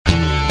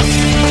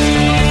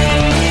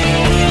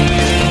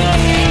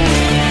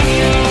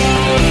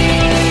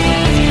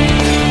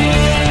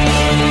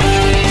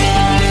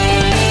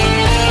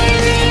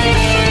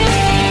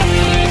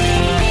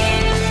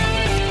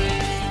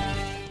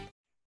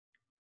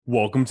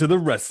Welcome to the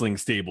Wrestling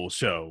Stable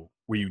Show,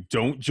 where you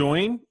don't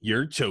join,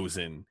 you're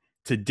chosen.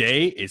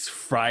 Today is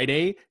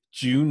Friday,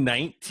 June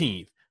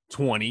 19th,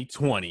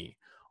 2020.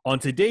 On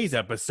today's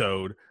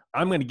episode,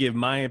 I'm going to give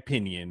my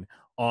opinion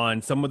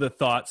on some of the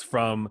thoughts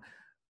from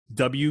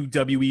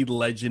WWE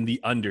legend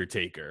The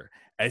Undertaker,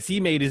 as he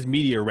made his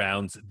media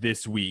rounds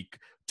this week,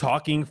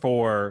 talking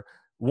for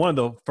one of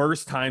the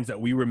first times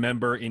that we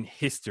remember in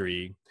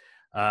history.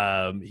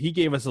 He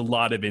gave us a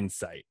lot of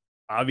insight.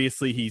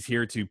 Obviously, he's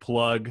here to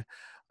plug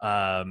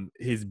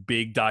his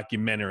big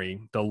documentary,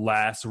 The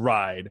Last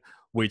Ride,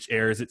 which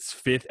airs its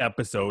fifth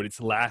episode, its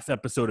last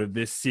episode of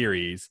this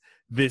series,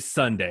 this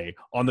Sunday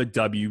on the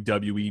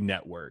WWE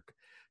Network.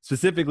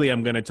 Specifically,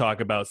 I'm going to talk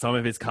about some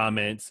of his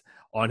comments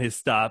on his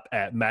stop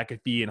at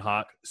McAfee and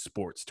Hawk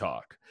Sports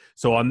Talk.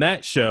 So on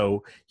that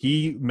show,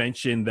 he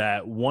mentioned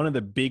that one of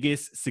the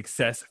biggest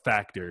success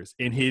factors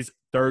in his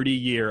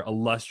 30-year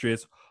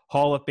illustrious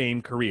Hall of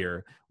Fame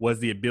career was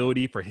the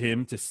ability for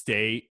him to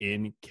stay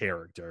in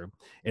character.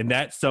 And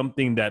that's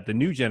something that the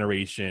new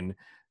generation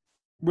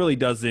really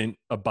doesn't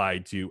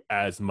abide to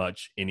as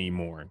much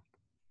anymore.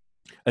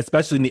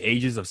 Especially in the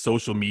ages of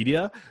social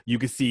media, you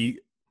can see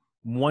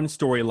one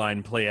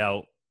storyline play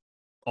out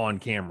on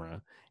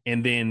camera,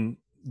 and then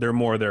they're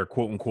more their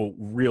quote-unquote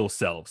real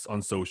selves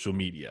on social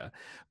media.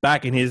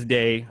 Back in his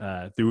day,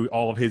 through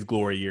all of his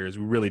glory years,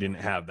 we really didn't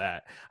have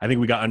that. I think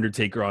we got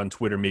Undertaker on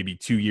Twitter maybe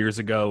 2 years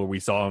ago, where we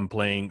saw him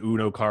playing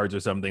Uno cards or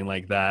something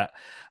like that.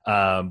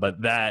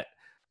 But that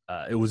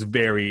it was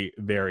very,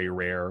 very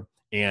rare.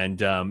 And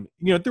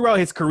throughout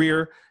his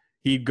career,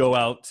 he'd go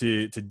out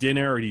to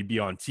dinner, or he'd be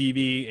on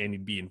TV, and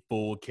he'd be in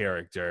full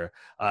character.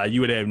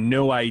 You would have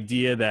no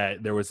idea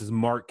that there was this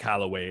Mark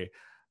Calloway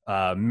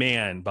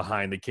man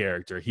behind the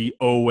character. He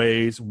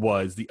always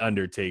was the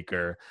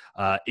Undertaker.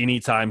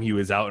 Anytime he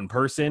was out in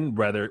person,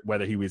 whether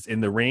he was in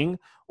the ring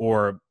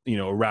or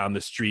around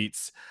the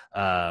streets,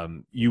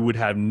 you would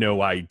have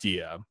no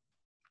idea.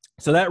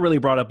 So that really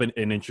brought up an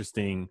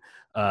interesting,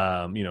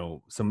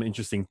 some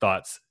interesting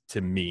thoughts to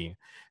me.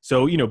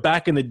 So,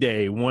 back in the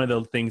day, one of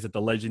the things that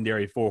the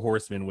legendary Four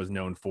Horsemen was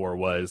known for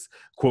was,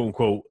 quote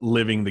unquote,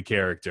 living the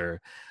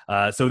character.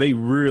 So they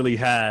really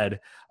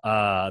had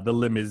the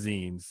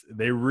limousines.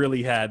 They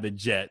really had the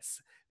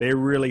jets. They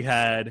really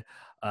had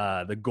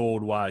the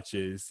gold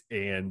watches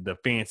and the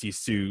fancy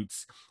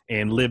suits,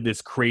 and lived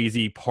this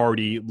crazy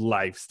party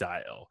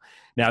lifestyle.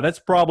 Now, that's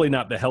probably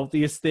not the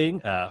healthiest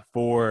thing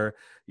for,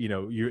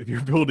 if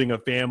you're building a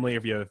family,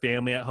 if you have a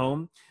family at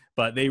home,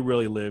 but they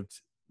really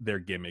lived their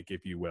gimmick,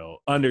 if you will.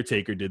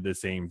 Undertaker did the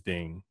same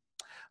thing.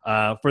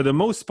 For the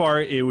most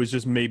part, it was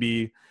just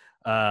maybe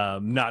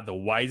not the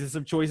wisest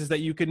of choices that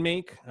you could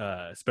make,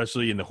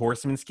 especially in the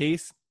Horseman's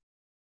case.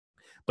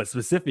 But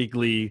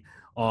specifically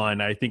on,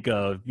 I think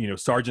of,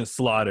 Sergeant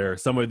Slaughter,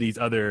 some of these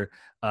other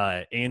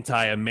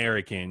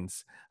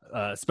anti-Americans,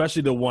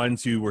 especially the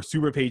ones who were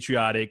super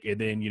patriotic and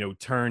then,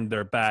 turned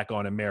their back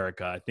on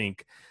America. I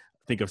think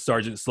of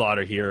Sergeant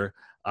Slaughter here.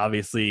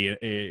 Obviously,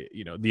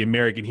 the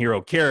American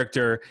hero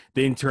character,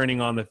 then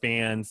turning on the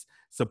fans,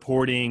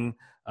 supporting,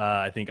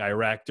 I think,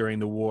 Iraq during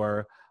the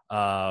war.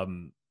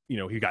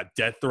 He got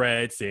death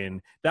threats,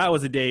 and that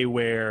was a day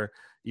where,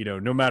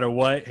 no matter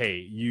what, hey,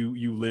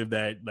 you live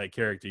that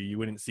character. You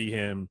wouldn't see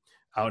him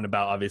out and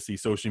about. Obviously,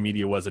 social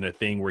media wasn't a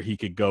thing where he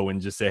could go and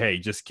just say, hey,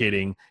 just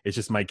kidding, it's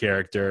just my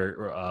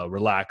character,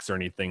 relax, or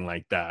anything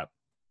like that.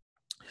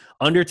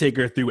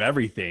 Undertaker through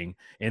everything,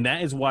 and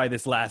that is why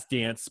this Last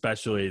Dance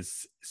special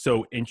is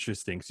so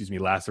interesting. Excuse me,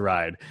 Last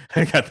Ride.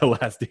 I got the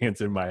Last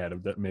Dance in my head.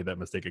 I've made that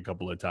mistake a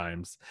couple of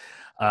times.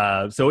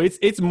 So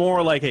it's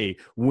more like, hey,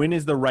 when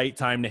is the right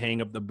time to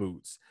hang up the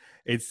boots?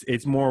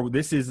 It's more,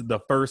 this is the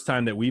first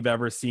time that we've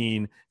ever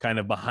seen kind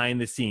of behind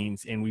the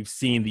scenes, and we've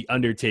seen the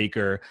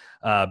Undertaker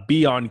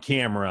be on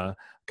camera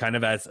kind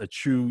of as a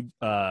true,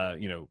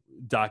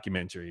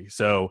 documentary.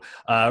 So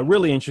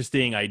really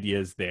interesting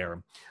ideas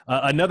there.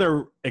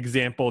 Another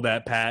example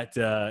that Pat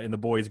and the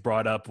boys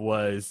brought up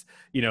was,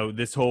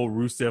 this whole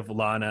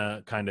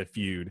Rusev-Lana kind of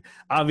feud.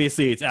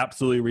 Obviously, it's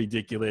absolutely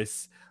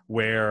ridiculous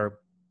where,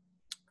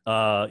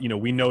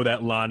 we know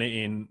that Lana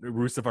and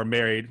Rusev are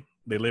married.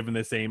 They live in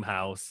the same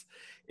house.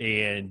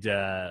 And,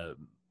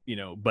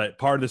 but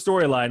part of the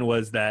storyline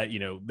was that,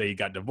 they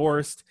got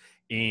divorced,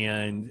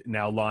 and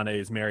now Lana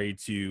is married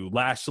to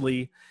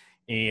Lashley,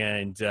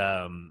 and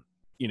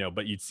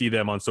but you'd see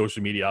them on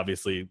social media,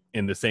 obviously,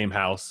 in the same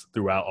house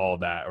throughout all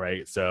that,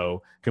 right?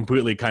 So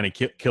completely kind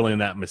of killing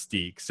that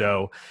mystique.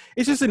 So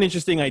it's just an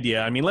interesting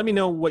idea. I mean, let me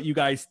know what you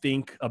guys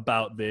think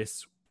about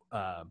this.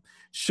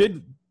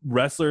 Should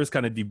wrestlers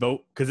kind of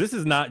devote, because this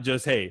is not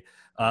just, hey,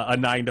 a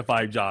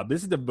 9-to-5 job.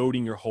 This is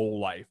devoting your whole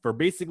life. For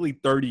basically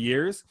 30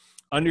 years,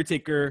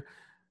 Undertaker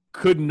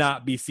could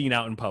not be seen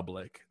out in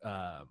public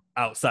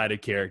outside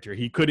of character.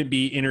 He couldn't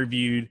be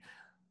interviewed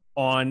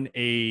on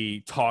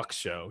a talk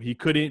show. He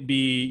couldn't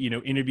be,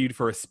 interviewed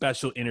for a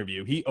special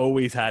interview. He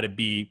always had to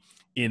be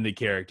in the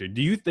character.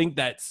 Do you think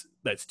that's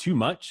too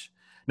much?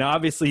 Now,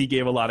 obviously, he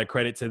gave a lot of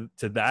credit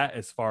to that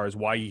as far as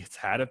why he's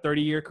had a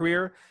 30-year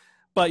career.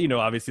 But,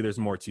 obviously, there's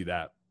more to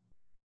that.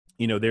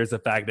 There's the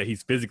fact that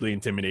he's physically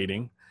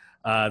intimidating.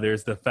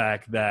 There's the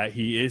fact that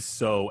he is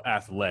so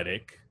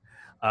athletic.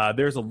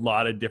 There's a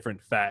lot of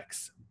different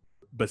facts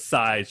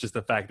besides just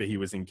the fact that he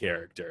was in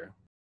character.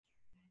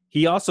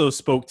 He also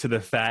spoke to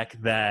the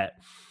fact that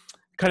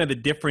kind of the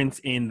difference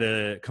in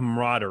the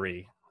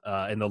camaraderie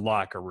in the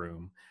locker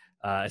room,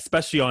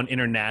 especially on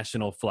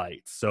international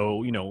flights.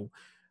 So,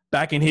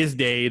 back in his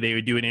day, they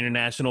would do an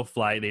international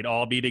flight. They'd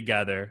all be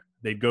together.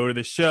 They'd go to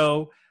the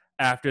show.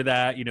 After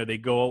that,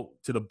 they'd go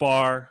to the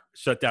bar,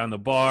 shut down the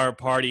bar,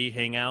 party,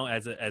 hang out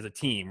as a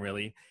team,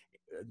 really.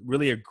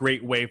 Really a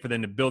great way for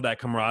them to build that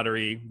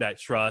camaraderie, that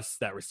trust,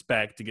 that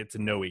respect, to get to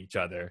know each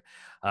other.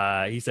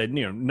 He said,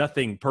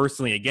 nothing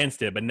personally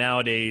against it, but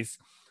nowadays,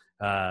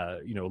 a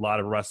lot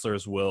of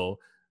wrestlers will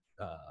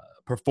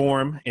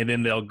perform and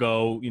then they'll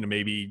go,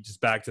 maybe just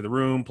back to the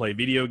room, play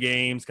video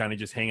games, kind of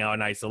just hang out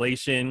in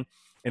isolation.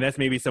 And that's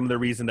maybe some of the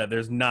reason that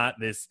there's not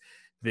this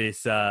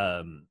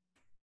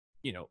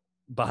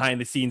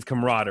behind the scenes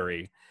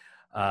camaraderie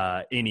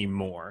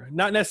anymore.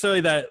 Not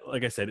necessarily that,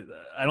 like I said,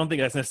 I don't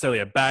think that's necessarily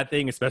a bad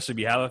thing, especially if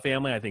you have a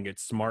family. I think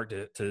it's smart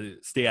to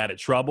stay out of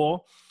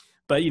trouble.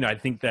 But, I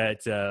think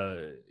that,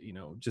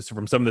 just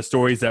from some of the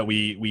stories that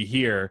we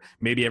hear,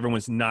 maybe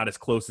everyone's not as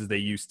close as they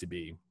used to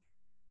be.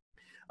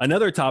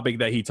 Another topic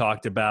that he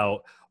talked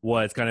about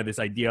was kind of this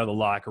idea of the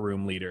locker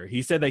room leader.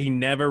 He said that he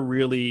never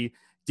really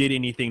did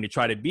anything to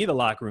try to be the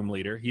locker room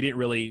leader. He didn't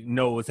really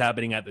know what was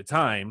happening at the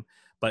time.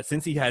 But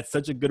since he had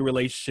such a good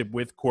relationship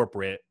with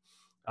corporate,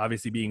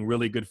 obviously being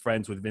really good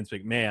friends with Vince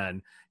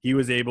McMahon, he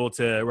was able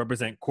to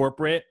represent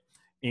corporate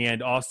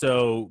and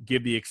also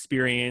give the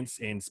experience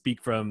and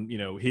speak from,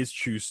 his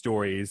true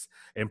stories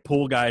and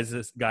pull guys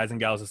and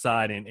gals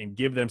aside and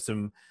give them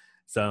some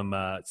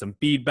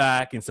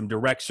feedback and some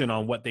direction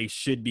on what they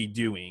should be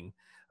doing.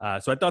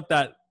 So I thought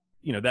that,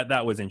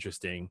 that was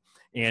interesting.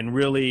 And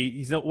really,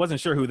 he wasn't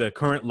sure who the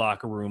current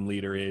locker room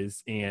leader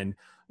is. And,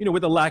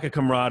 with the lack of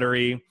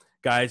camaraderie,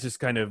 guys just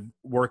kind of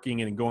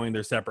working and going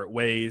their separate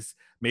ways.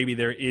 Maybe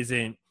there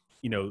isn't,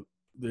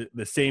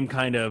 the same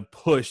kind of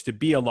push to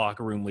be a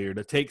locker room leader,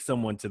 to take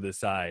someone to the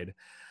side.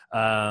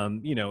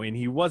 And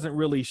he wasn't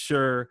really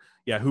sure,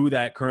 who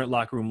that current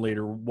locker room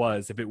leader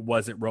was, if it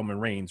wasn't Roman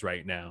Reigns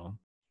right now.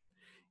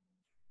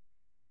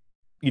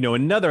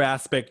 Another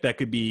aspect that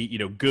could be,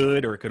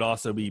 good, or it could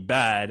also be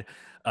bad,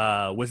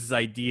 was this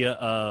idea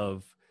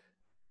of,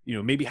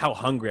 maybe how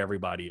hungry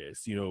everybody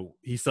is.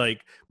 He's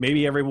like,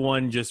 maybe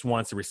everyone just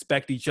wants to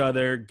respect each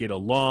other, get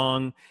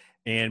along.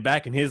 And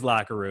back in his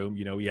locker room,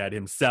 he had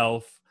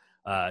himself,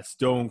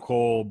 Stone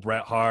Cold,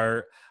 Bret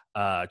Hart,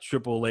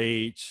 Triple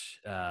H,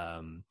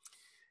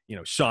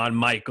 Shawn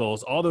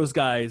Michaels, all those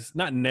guys,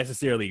 not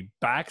necessarily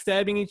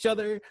backstabbing each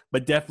other,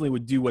 but definitely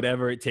would do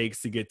whatever it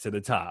takes to get to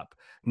the top.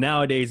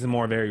 Nowadays, it's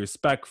more very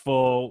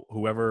respectful.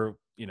 Whoever,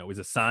 is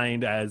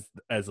assigned as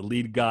a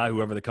lead guy,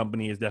 whoever the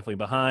company is definitely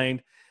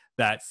behind,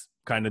 that's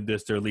kind of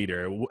just their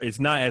leader. It's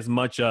not as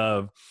much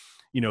of,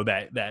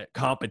 that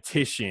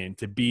competition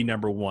to be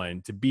number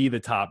one, to be the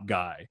top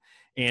guy.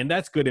 And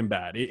that's good and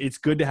bad. It's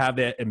good to have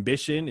that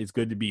ambition. It's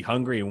good to be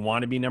hungry and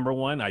want to be number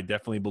one. I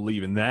definitely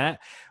believe in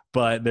that.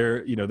 But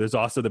there's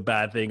also the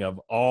bad thing of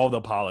all the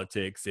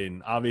politics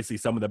and obviously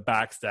some of the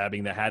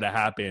backstabbing that had to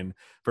happen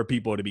for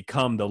people to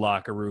become the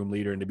locker room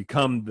leader and to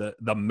become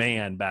the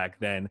man back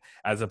then,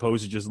 as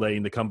opposed to just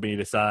letting the company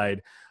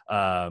decide,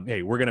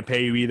 hey, we're going to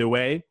pay you either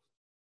way,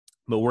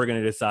 but we're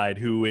going to decide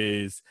who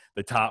is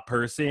the top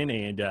person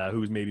and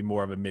who's maybe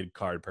more of a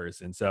mid-card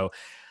person. So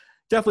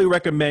definitely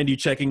recommend you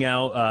checking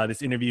out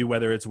this interview,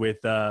 whether it's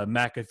with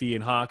McAfee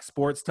and Hawk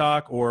Sports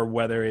Talk or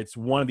whether it's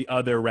one of the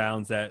other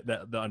rounds that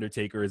The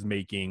Undertaker is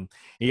making.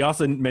 He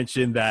also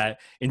mentioned that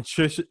in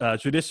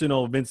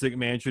traditional Vince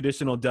McMahon,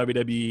 traditional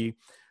WWE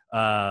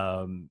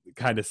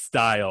kind of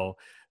style,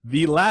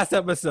 the last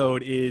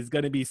episode is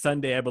going to be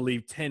Sunday, I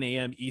believe, 10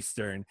 a.m.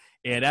 Eastern.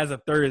 And as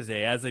of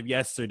Thursday, as of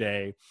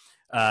yesterday,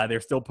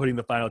 they're still putting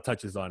the final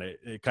touches on it.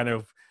 It kind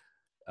of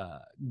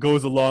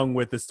goes along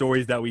with the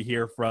stories that we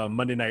hear from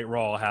Monday Night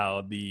Raw,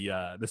 how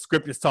the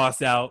script is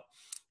tossed out.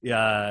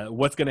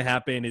 What's going to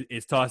happen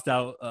is tossed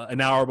out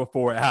an hour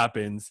before it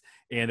happens,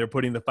 and they're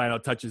putting the final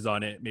touches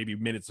on it maybe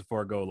minutes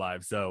before go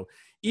live. So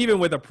even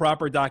with a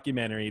proper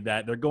documentary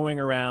that they're going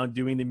around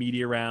doing the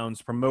media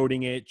rounds,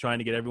 promoting it, trying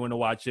to get everyone to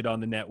watch it on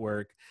the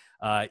network,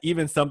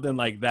 even something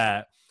like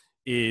that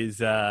is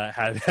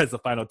has the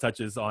final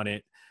touches on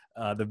it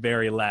the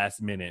very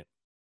last minute.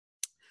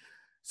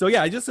 So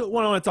yeah, I just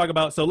want to talk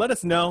about, so let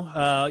us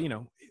know,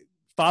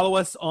 follow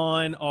us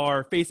on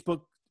our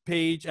Facebook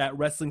page at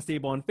Wrestling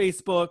Stable on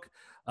Facebook,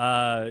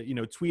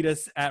 tweet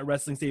us at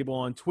Wrestling Stable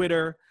on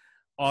Twitter.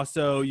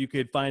 Also, you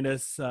could find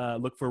us,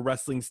 look for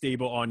Wrestling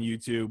Stable on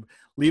YouTube.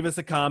 Leave us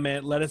a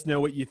comment. Let us know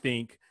what you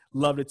think.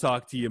 Love to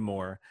talk to you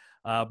more.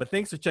 But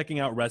thanks for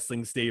checking out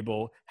Wrestling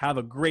Stable. Have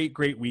a great,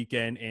 great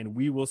weekend, and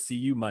we will see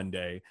you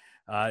Monday.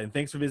 And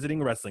thanks for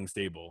visiting Wrestling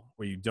Stable,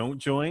 where you don't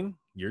join,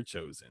 you're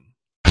chosen.